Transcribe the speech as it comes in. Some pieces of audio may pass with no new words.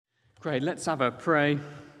Great, let's have a pray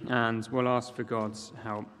and we'll ask for God's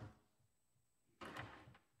help.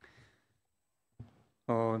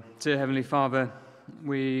 Oh, dear Heavenly Father,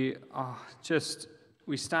 we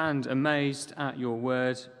stand amazed at your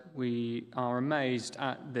word. We are amazed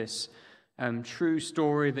at this true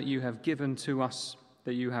story that you have given to us,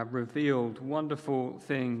 that you have revealed wonderful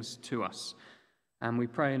things to us. And we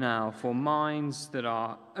pray now for minds that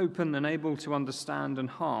are open and able to understand, and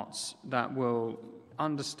hearts that will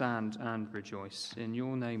understand and rejoice. In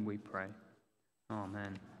your name we pray.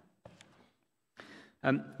 Amen.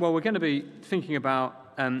 Well, we're going to be thinking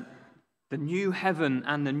about the new heaven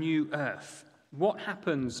and the new earth. What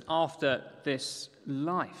happens after this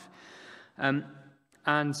life? Have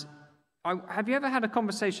you ever had a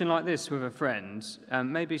conversation like this with a friend,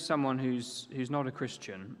 maybe someone who's not a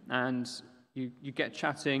Christian, and you get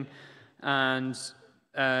chatting, and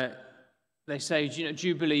they say, do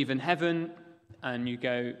you believe in heaven? And you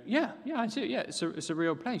go, yeah, I do. Yeah, it's a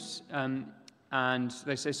real place. And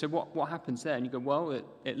they say, so what happens there? And you go, well,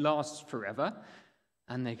 it lasts forever.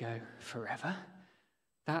 And they go, forever?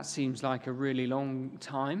 That seems like a really long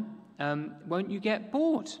time. Won't you get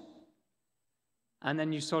bored? And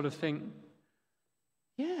then you sort of think,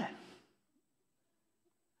 yeah.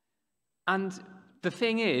 And the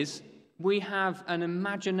thing is, we have an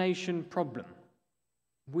imagination problem.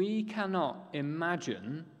 We cannot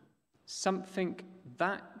imagine something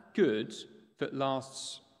that good that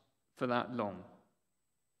lasts for that long.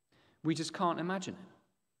 We just can't imagine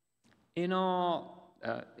it. In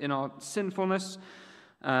our sinfulness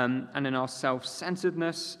and in our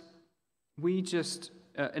self-centeredness,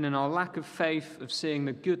 and in our lack of faith of seeing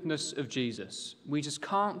the goodness of Jesus, we just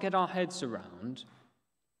can't get our heads around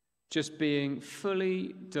just being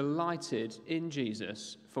fully delighted in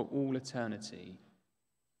Jesus for all eternity.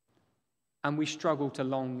 And we struggle to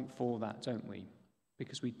long for that, don't we?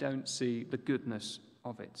 Because we don't see the goodness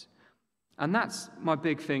of it. And that's my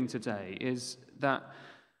big thing today, is that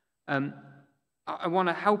I want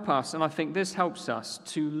to help us, and I think this helps us,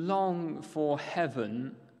 to long for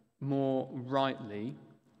heaven more rightly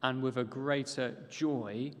and with a greater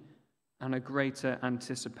joy and a greater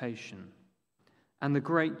anticipation. And the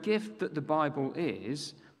great gift that the Bible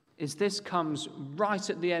is this comes right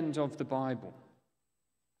at the end of the Bible.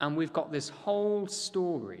 And we've got this whole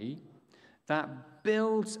story that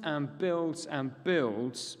builds and builds and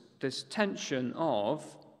builds this tension of,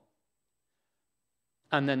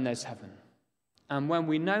 and then there's heaven. And when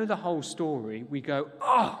we know the whole story, we go,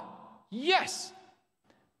 oh, yes!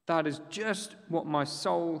 That is just what my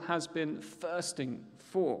soul has been thirsting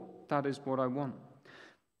for. That is what I want.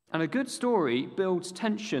 And a good story builds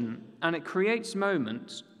tension, and it creates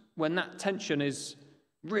moments when that tension is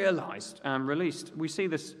realized and released. We see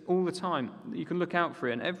this all the time. You can look out for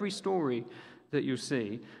it in every story that you'll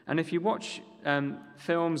see. And if you watch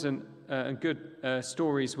films and good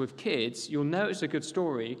stories with kids, you'll notice a good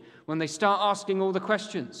story when they start asking all the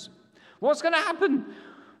questions. What's going to happen?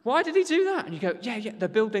 Why did he do that? And you go, yeah, they're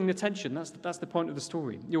building the tension. That's the point of the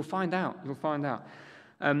story. You'll find out.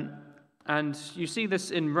 And you see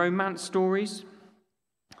this in romance stories.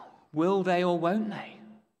 Will they or won't they?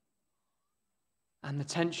 And the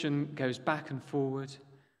tension goes back and forward.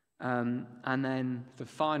 And then the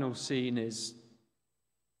final scene is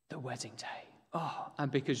the wedding day. Oh,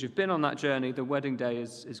 and because you've been on that journey, the wedding day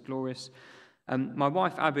is glorious. My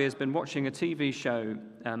wife, Abby, has been watching a TV show,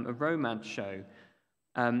 a romance show.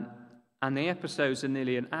 And the episodes are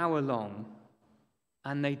nearly an hour long.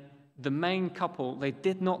 And the main couple, they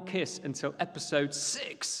did not kiss until episode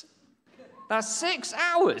 6. That's 6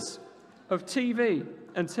 hours of TV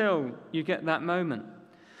until you get that moment.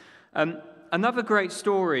 Another great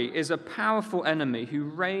story is a powerful enemy who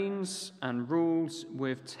reigns and rules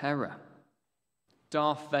with terror.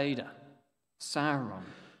 Darth Vader, Sauron,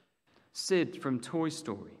 Sid from Toy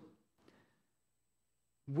Story.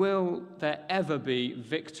 Will there ever be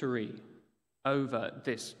victory over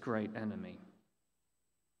this great enemy?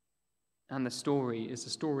 And the story is a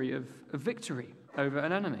story of victory over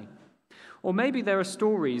an enemy. Or maybe there are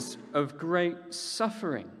stories of great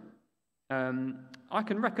suffering. I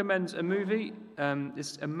can recommend a movie.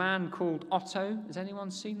 It's A Man Called Otto. Has anyone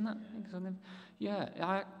seen that?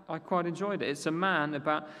 Yeah, I quite enjoyed it. It's a man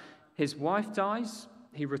about his wife dies,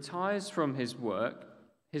 he retires from his work,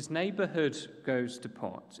 his neighborhood goes to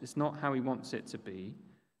pot. It's not how he wants it to be.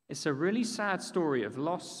 It's a really sad story of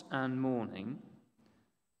loss and mourning.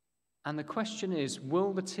 And the question is,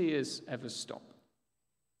 will the tears ever stop?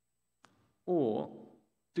 Or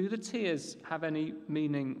do the tears have any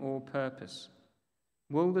meaning or purpose?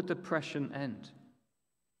 Will the depression end?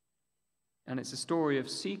 And it's a story of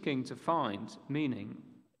seeking to find meaning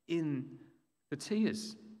in the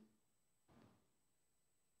tears.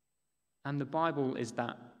 And the Bible is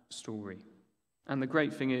that story. And the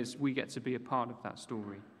great thing is we get to be a part of that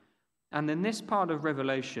story. And in this part of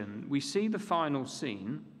Revelation, we see the final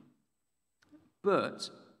scene, but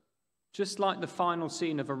just like the final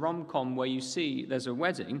scene of a rom-com where you see there's a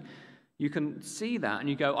wedding, you can see that and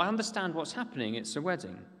you go, I understand what's happening, it's a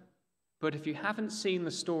wedding. But if you haven't seen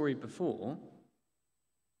the story before,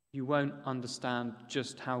 you won't understand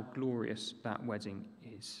just how glorious that wedding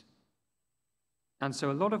is. And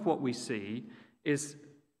so a lot of what we see is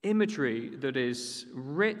imagery that is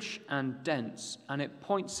rich and dense, and it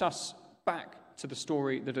points us back to the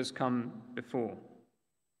story that has come before.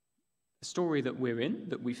 A story that we're in,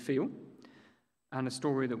 that we feel, and a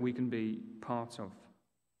story that we can be part of.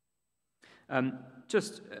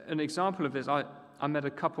 Just an example of this, I met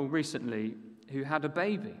a couple recently who had a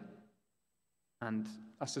baby, and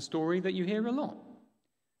that's a story that you hear a lot.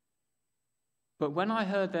 But when I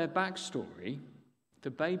heard their backstory,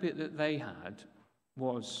 the baby that they had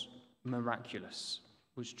was miraculous,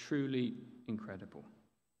 was truly incredible,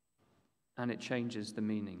 and it changes the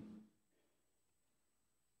meaning.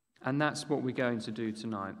 And that's what we're going to do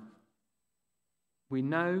tonight. We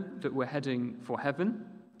know that we're heading for heaven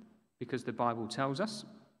because the Bible tells us,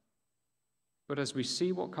 but as we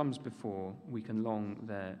see what comes before, we can long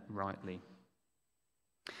there rightly.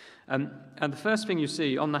 And the first thing you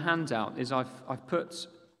see on the handout is I've put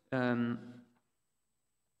I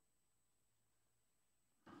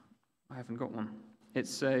haven't got one.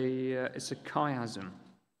 It's a chiasm.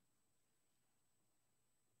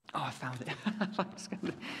 Oh, I found it.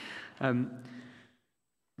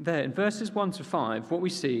 There, in verses 1 to 5, what we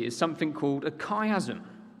see is something called a chiasm.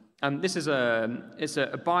 This is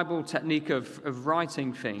a Bible technique of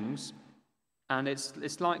writing things, and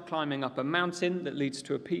it's like climbing up a mountain that leads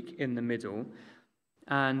to a peak in the middle.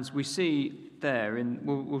 And we see there,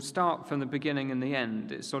 we'll start from the beginning and the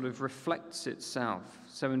end, it sort of reflects itself.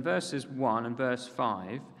 So in verses 1 and verse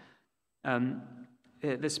 5,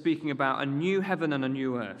 they're speaking about a new heaven and a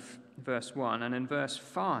new earth, verse 1. And in verse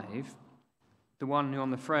 5, the one who on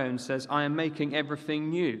the throne says, I am making everything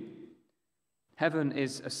new. Heaven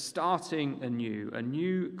is starting anew, a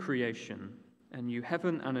new creation, a new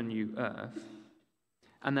heaven and a new earth.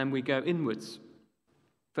 And then we go inwards.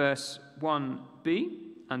 Verse 1b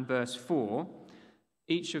and verse 4,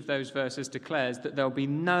 each of those verses declares that there'll be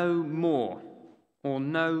no more or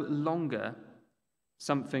no longer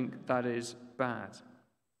something that is bad.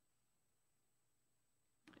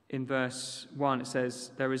 In verse 1 it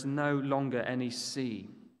says, there is no longer any sea.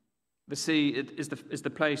 The sea is the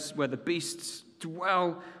place where the beasts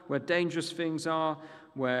dwell, where dangerous things are,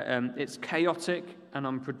 where it's chaotic and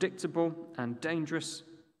unpredictable and dangerous.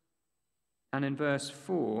 And in verse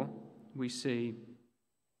 4, we see,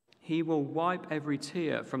 he will wipe every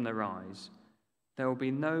tear from their eyes. There will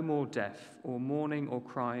be no more death or mourning or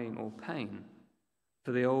crying or pain,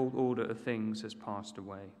 for the old order of things has passed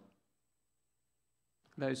away.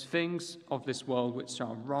 Those things of this world which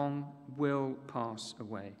are wrong will pass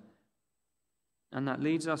away. And that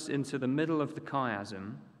leads us into the middle of the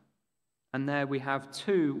chiasm. And there we have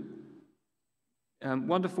two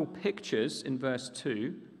wonderful pictures in verse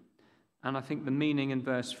 2. And I think the meaning in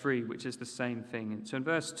verse 3, which is the same thing. So in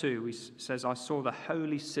verse 2, he says, I saw the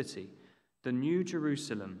holy city, the new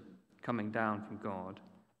Jerusalem, coming down from God.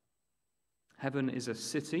 Heaven is a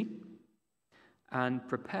city and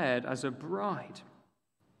prepared as a bride.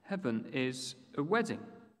 Heaven is a wedding,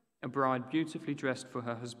 a bride beautifully dressed for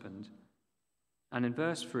her husband. And in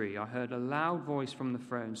verse 3, I heard a loud voice from the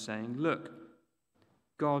throne saying, look,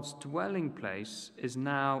 God's dwelling place is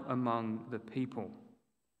now among the people,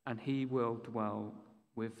 and he will dwell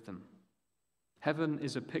with them. Heaven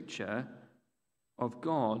is a picture of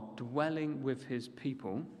God dwelling with his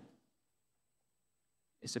people.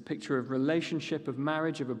 It's a picture of relationship, of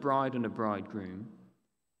marriage, of a bride and a bridegroom.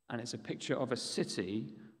 And it's a picture of a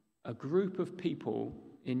city, a group of people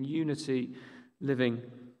in unity living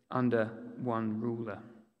under one ruler.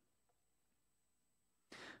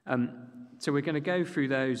 So we're going to go through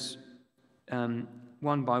those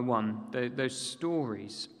one by one, those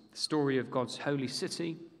stories, the story of God's holy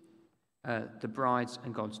city, the brides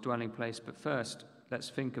and God's dwelling place. But first, let's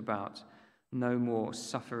think about no more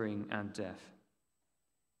suffering and death.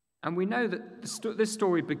 And we know that this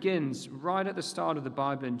story begins right at the start of the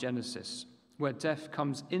Bible in Genesis, where death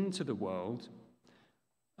comes into the world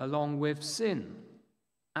along with sin.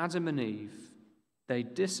 Adam and Eve, they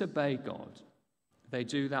disobey God. They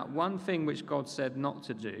do that one thing which God said not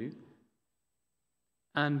to do.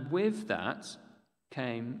 And with that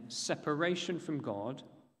came separation from God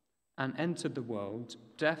and entered the world,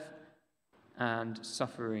 death and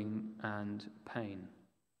suffering and pain.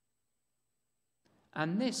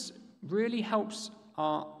 And this really helps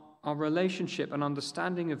our relationship and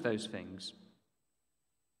understanding of those things.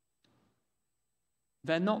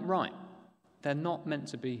 They're not right. They're not meant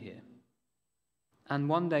to be here. And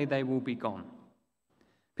one day they will be gone.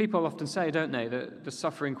 People often say, don't they, the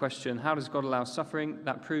suffering question, how does God allow suffering?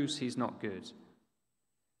 That proves he's not good.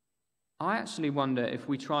 I actually wonder if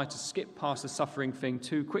we try to skip past the suffering thing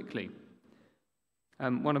too quickly.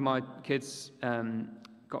 One of my kids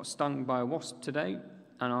got stung by a wasp today,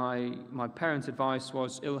 and my parents' advice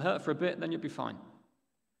was, it'll hurt for a bit, then you'll be fine.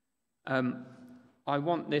 I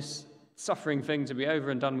want this suffering thing to be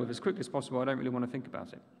over and done with as quickly as possible. I don't really want to think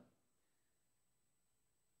about it.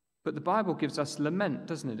 But the Bible gives us lament,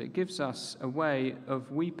 doesn't it? It gives us a way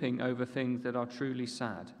of weeping over things that are truly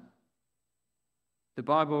sad. The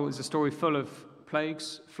Bible is a story full of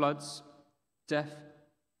plagues, floods, death,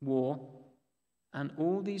 war, and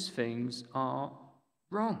all these things are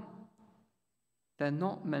wrong. They're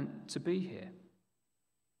not meant to be here.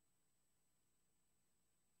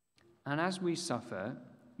 And as we suffer,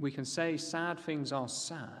 we can say sad things are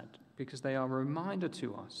sad because they are a reminder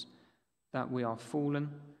to us that we are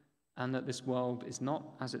fallen and that this world is not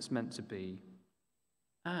as it's meant to be,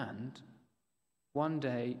 and one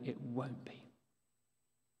day it won't be.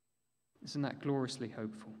 Isn't that gloriously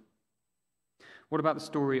hopeful? What about the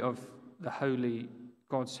story of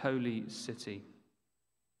God's holy city?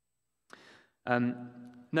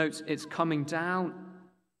 Note, it's coming down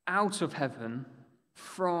out of heaven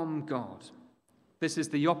from God. This is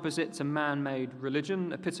the opposite to man-made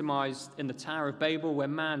religion, epitomized in the Tower of Babel, where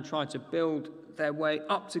man tried to build their way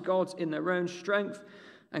up to God in their own strength,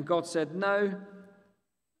 and God said no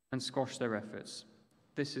and squashed their efforts.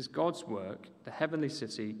 This is God's work. The heavenly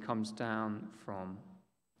city comes down from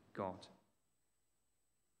God.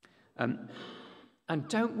 And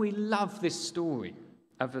don't we love this story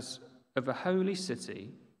of a holy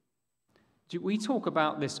city? We talk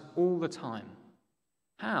about this all the time.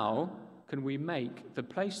 How can we make the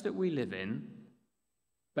place that we live in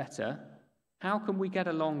better? How can we get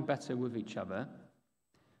along better with each other?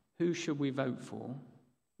 Who should we vote for?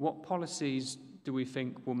 What policies do we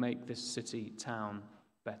think will make this city, town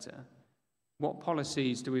better? What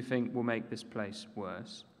policies do we think will make this place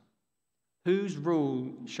worse? Whose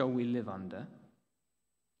rule shall we live under?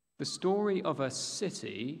 The story of a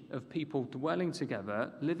city of people dwelling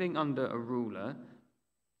together, living under a ruler,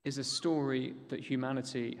 is a story that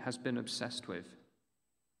humanity has been obsessed with.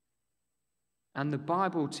 And the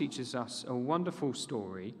Bible teaches us a wonderful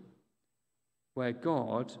story where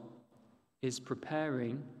God is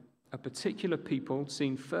preparing a particular people,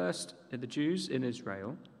 seen first in the Jews in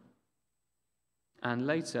Israel, and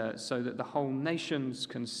later so that the whole nations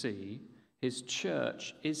can see his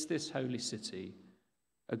church is this holy city,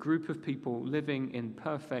 a group of people living in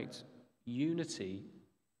perfect unity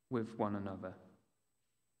with one another.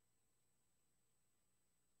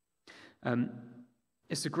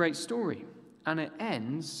 It's a great story, and it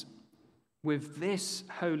ends with this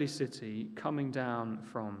holy city coming down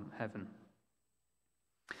from heaven.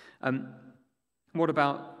 What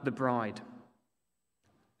about the bride?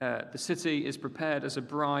 The city is prepared as a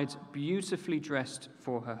bride beautifully dressed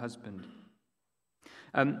for her husband.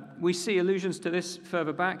 We see allusions to this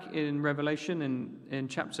further back in Revelation in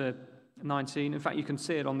chapter 19. In fact, you can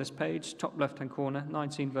see it on this page, top left-hand corner,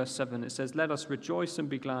 19 verse 7. It says, "Let us rejoice and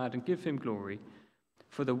be glad and give him glory,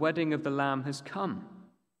 for the wedding of the Lamb has come,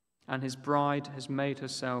 and his bride has made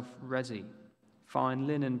herself ready. Fine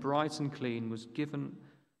linen, bright and clean, was given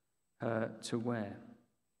her to wear."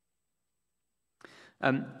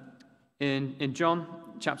 In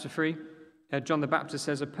John chapter 3, John the Baptist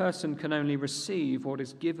says, "A person can only receive what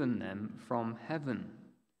is given them from heaven."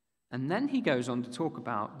 And then he goes on to talk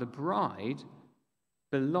about the bride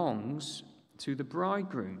belongs to the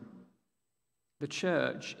bridegroom. The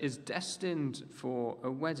church is destined for a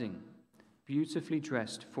wedding, beautifully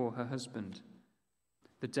dressed for her husband.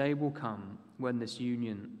 The day will come when this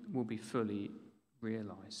union will be fully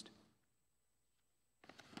realized.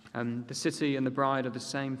 The city and the bride are the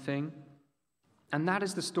same thing. And that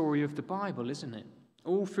is the story of the Bible, isn't it?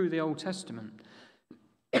 All through the Old Testament.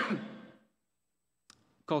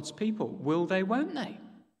 God's people, will they, won't they?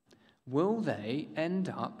 Will they end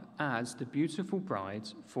up as the beautiful bride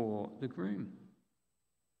for the groom?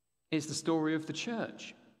 It's the story of the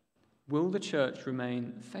church. Will the church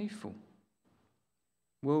remain faithful?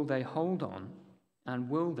 Will they hold on, and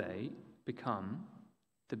will they become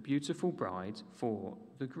the beautiful bride for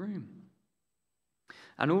the groom?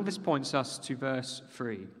 And all this points us to verse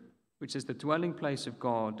 3. which is the dwelling place of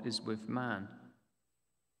God, is with man.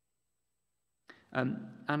 And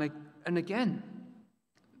again,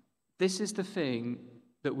 this is the thing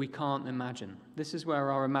that we can't imagine. This is where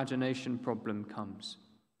our imagination problem comes.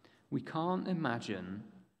 We can't imagine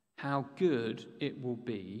how good it will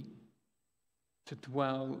be to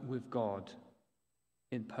dwell with God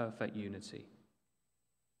in perfect unity.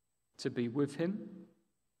 To be with him,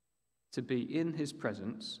 to be in his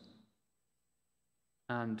presence,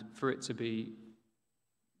 and for it to be...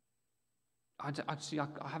 I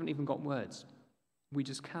haven't even got words. We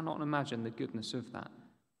just cannot imagine the goodness of that.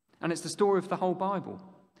 And it's the story of the whole Bible.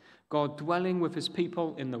 God dwelling with his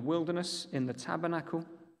people in the wilderness, in the tabernacle,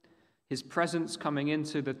 his presence coming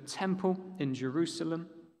into the temple in Jerusalem.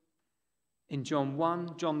 In John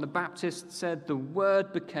 1, John the Baptist said, "The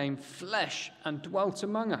Word became flesh and dwelt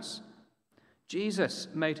among us." Jesus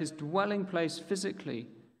made his dwelling place physically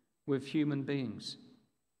with human beings.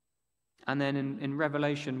 And then in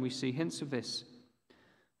Revelation, we see hints of this,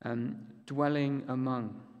 dwelling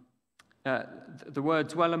among. The word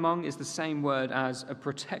dwell among is the same word as a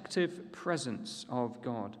protective presence of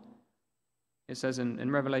God. It says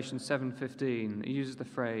in Revelation 7:15, it uses the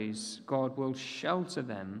phrase, God will shelter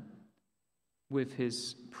them with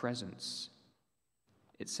his presence.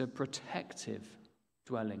 It's a protective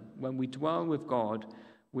dwelling. When we dwell with God,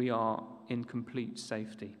 we are in complete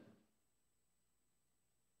safety.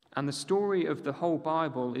 And the story of the whole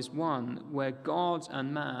Bible is one where God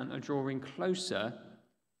and man are drawing closer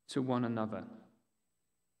to one another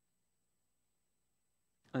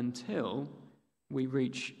until we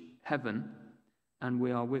reach heaven and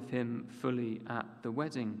we are with him fully at the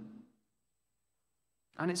wedding.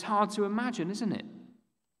 And it's hard to imagine, isn't it?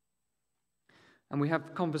 And we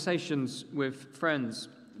have conversations with friends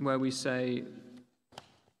where we say,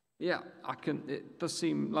 yeah, it does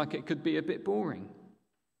seem like it could be a bit boring.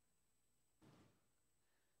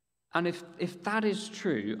 And if that is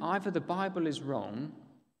true, either the Bible is wrong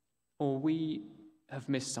or we have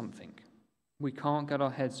missed something. We can't get our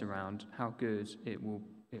heads around how good it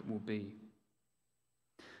will be.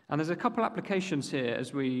 And there's a couple applications here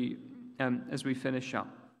as we finish up.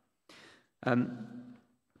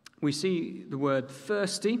 We see the word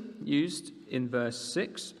thirsty used in verse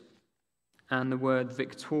 6 and the word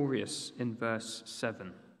victorious in verse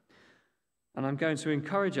 7. And I'm going to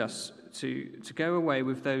encourage us to go away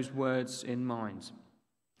with those words in mind.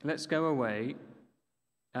 Let's go away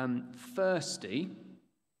thirsty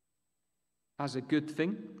as a good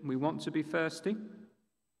thing. We want to be thirsty.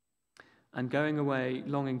 And going away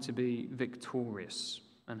longing to be victorious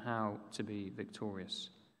and how to be victorious.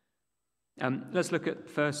 Let's look at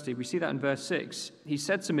thirsty. We see that in verse 6. He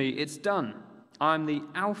said to me, "It's done. I'm the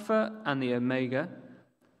Alpha and the Omega."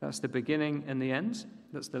 That's the beginning and the end.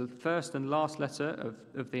 That's the first and last letter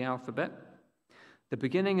of the alphabet. The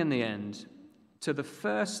beginning and the end. To the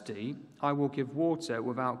thirsty I will give water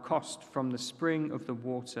without cost from the spring of the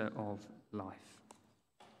water of life.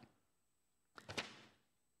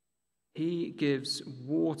 He gives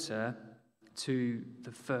water to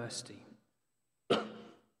the thirsty.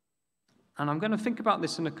 And I'm going to think about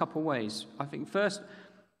this in a couple of ways. I think first,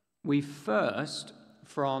 we thirst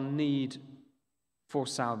for our need for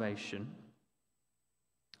salvation.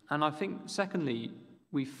 And I think secondly,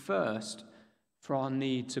 we thirst for our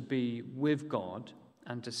need to be with God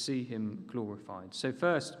and to see him glorified. So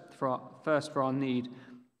first for our need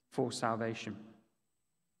for salvation.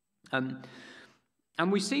 And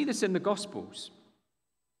we see this in the Gospels.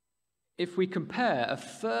 If we compare a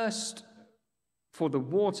thirst for the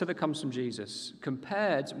water that comes from Jesus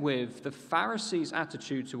compared with the Pharisees'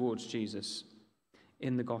 attitude towards Jesus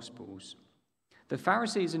in the Gospels, the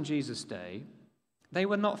Pharisees in Jesus' day, they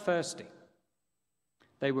were not thirsty.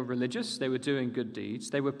 They were religious, they were doing good deeds,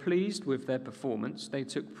 they were pleased with their performance, they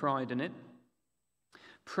took pride in it.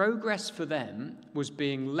 Progress for them was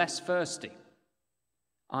being less thirsty.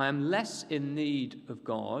 I am less in need of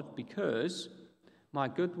God because my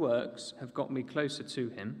good works have got me closer to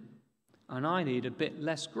him, and I need a bit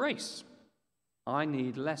less grace. I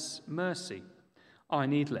need less mercy. I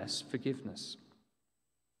need less forgiveness.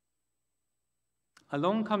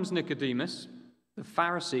 Along comes Nicodemus, the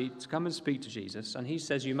Pharisee, to come and speak to Jesus, and he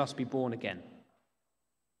says, "You must be born again."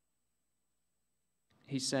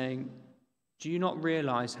 He's saying, "Do you not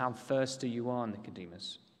realize how thirsty you are,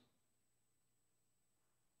 Nicodemus?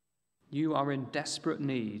 You are in desperate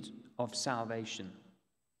need of salvation,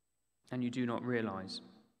 and you do not realize."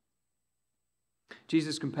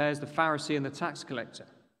 Jesus compares the Pharisee and the tax collector.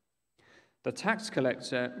 The tax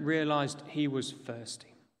collector realized he was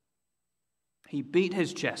thirsty. He beat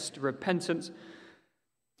his chest, repentant,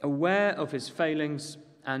 aware of his failings,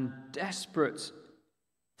 and desperate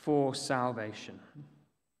for salvation.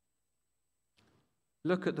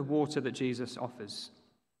 Look at the water that Jesus offers.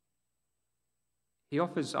 He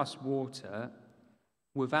offers us water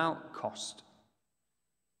without cost.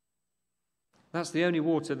 That's the only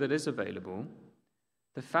water that is available.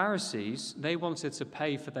 The Pharisees, they wanted to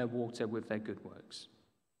pay for their water with their good works.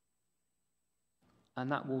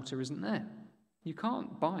 And that water isn't there. You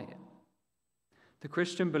can't buy it. The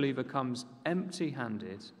Christian believer comes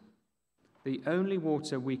empty-handed. The only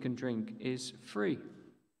water we can drink is free.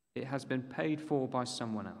 It has been paid for by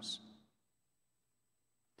someone else.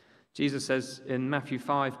 Jesus says in Matthew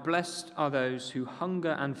 5, "Blessed are those who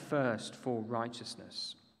hunger and thirst for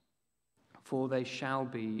righteousness, for they shall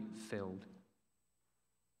be filled."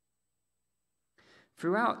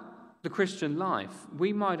 Throughout the Christian life,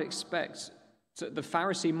 we might expect that the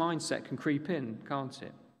Pharisee mindset can creep in, can't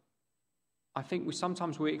it? I think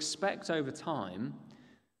sometimes we expect over time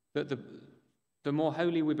that the more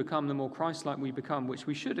holy we become, the more Christ-like we become, which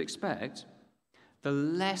we should expect, the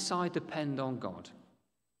less I depend on God.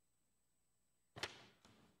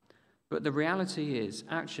 But the reality is,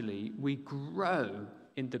 actually, we grow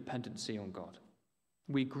in dependency on God.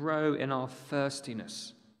 We grow in our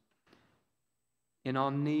thirstiness, in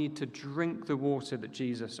our need to drink the water that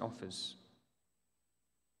Jesus offers.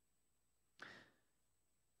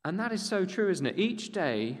 And that is so true, isn't it? Each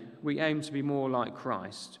day we aim to be more like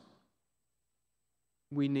Christ.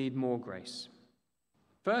 We need more grace.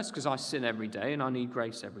 First, because I sin every day and I need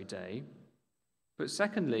grace every day. But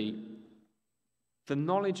secondly, the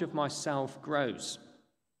knowledge of myself grows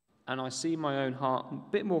and I see my own heart a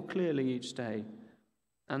bit more clearly each day.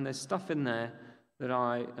 And there's stuff in there that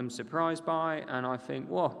I am surprised by, and I think,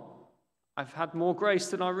 whoa, I've had more grace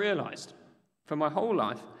than I realized for my whole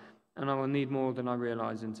life, and I will need more than I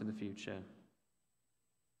realize into the future.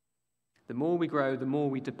 The more we grow, the more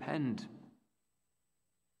we depend.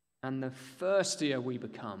 And the thirstier we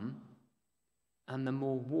become, and the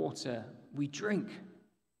more water we drink.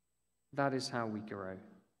 That is how we grow.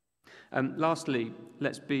 Lastly,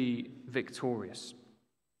 let's be victorious.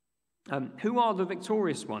 Who are the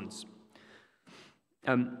victorious ones?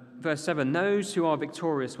 Verse 7, "Those who are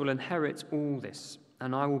victorious will inherit all this,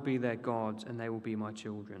 and I will be their God, and they will be my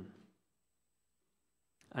children."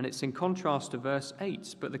 And it's in contrast to verse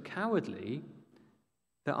 8, "But the cowardly,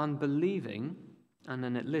 the unbelieving," and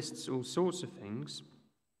then it lists all sorts of things,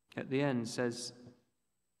 at the end says,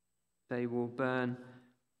 "they will burn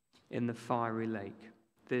in the fiery lake.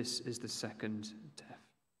 This is the second death."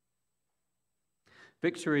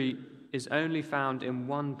 Victory is only found in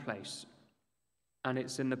one place, and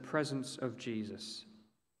it's in the presence of Jesus.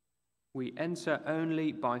 We enter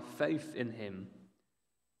only by faith in him,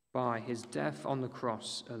 by his death on the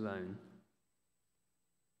cross alone.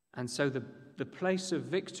 And so the place of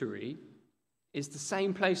victory is the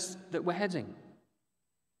same place that we're heading.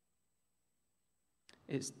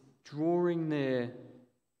 It's drawing near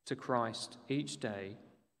to Christ each day,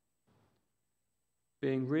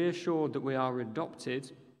 being reassured that we are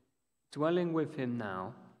adopted, dwelling with him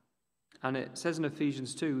now. And it says in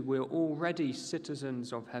Ephesians 2, we're already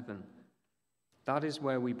citizens of heaven. That is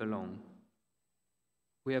where we belong.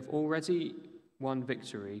 We have already won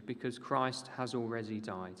victory because Christ has already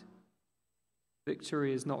died.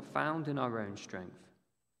 Victory is not found in our own strength.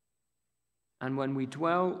 And when we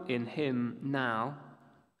dwell in him now,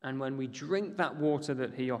 and when we drink that water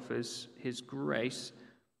that he offers, his grace,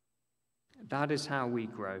 that is how we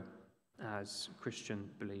grow as Christian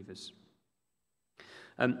believers.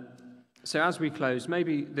 So as we close,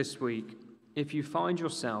 maybe this week, if you find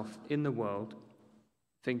yourself in the world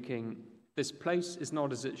thinking, this place is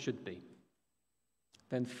not as it should be,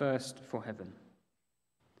 then thirst for heaven.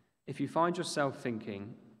 If you find yourself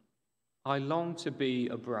thinking, I long to be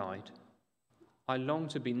a bride, I long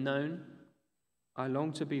to be known, I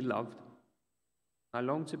long to be loved, I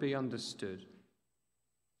long to be understood,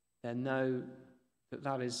 then know that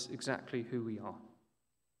that is exactly who we are.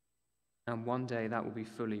 And one day that will be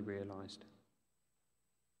fully realized.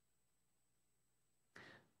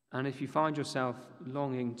 And if you find yourself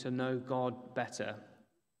longing to know God better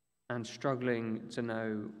and struggling to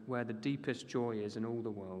know where the deepest joy is in all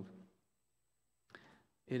the world,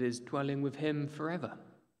 it is dwelling with him forever.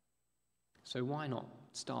 So why not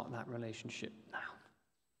start that relationship now?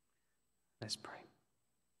 Let's pray.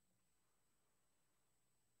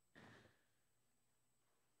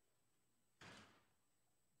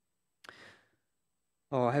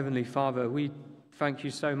 Oh, Heavenly Father, we thank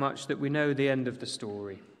you so much that we know the end of the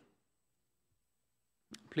story.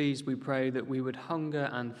 Please, we pray that we would hunger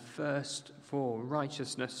and thirst for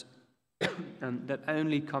righteousness that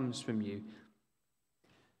only comes from you.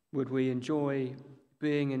 Would we enjoy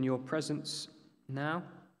being in your presence now?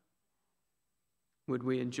 Would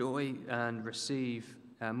we enjoy and receive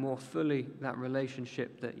more fully that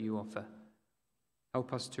relationship that you offer?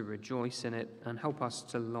 Help us to rejoice in it and help us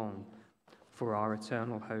to long for our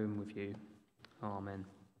eternal home with you. Amen.